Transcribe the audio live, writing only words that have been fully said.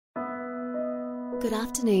Good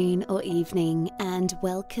afternoon or evening, and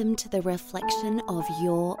welcome to the reflection of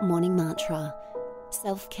your morning mantra.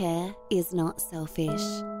 Self-care is not selfish.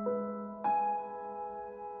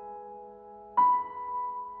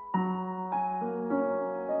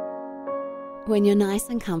 When you're nice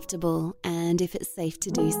and comfortable, and if it's safe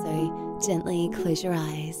to do so, gently close your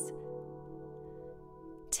eyes.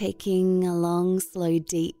 Taking a long, slow,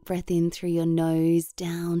 deep breath in through your nose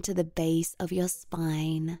down to the base of your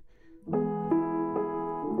spine.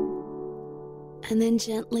 And then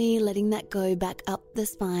gently letting that go back up the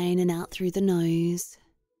spine and out through the nose.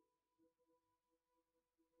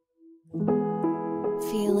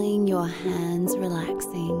 Feeling your hands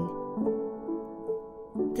relaxing.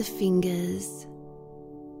 The fingers.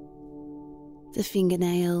 The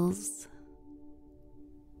fingernails.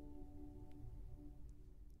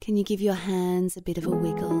 Can you give your hands a bit of a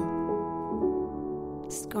wiggle?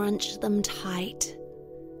 Scrunch them tight.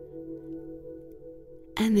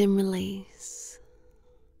 And then release.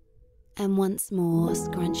 And once more,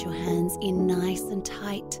 scrunch your hands in nice and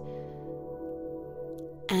tight.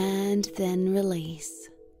 And then release.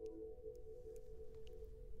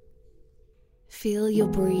 Feel your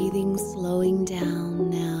breathing slowing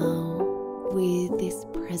down now with this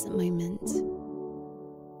present moment.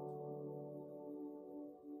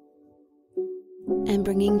 And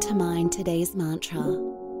bringing to mind today's mantra,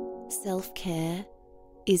 self-care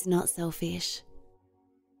is not selfish.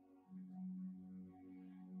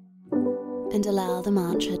 And allow the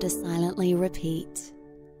mantra to silently repeat.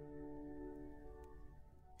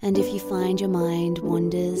 And if you find your mind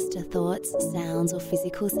wanders to thoughts, sounds, or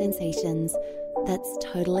physical sensations, that's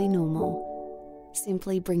totally normal.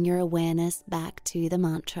 Simply bring your awareness back to the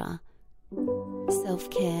mantra.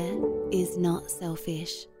 Self-care is not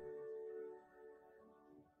selfish.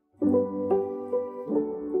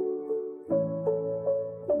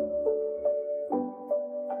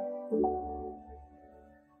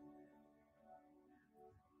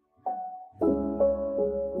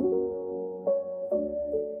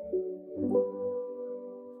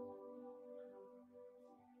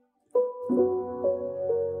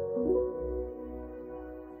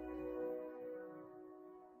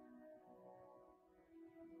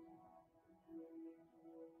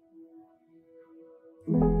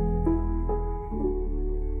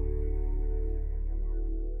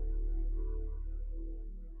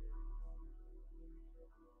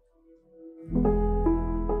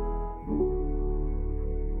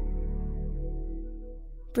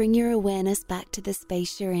 Bring your awareness back to the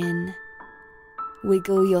space you're in.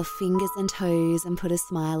 Wiggle your fingers and toes and put a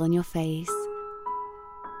smile on your face.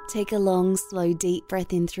 Take a long, slow, deep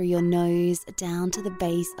breath in through your nose down to the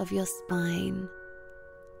base of your spine.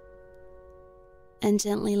 And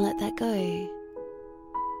gently let that go.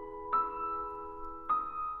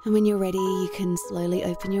 And when you're ready, you can slowly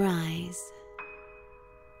open your eyes.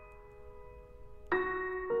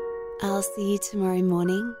 I'll see you tomorrow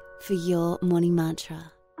morning for your morning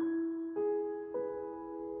mantra.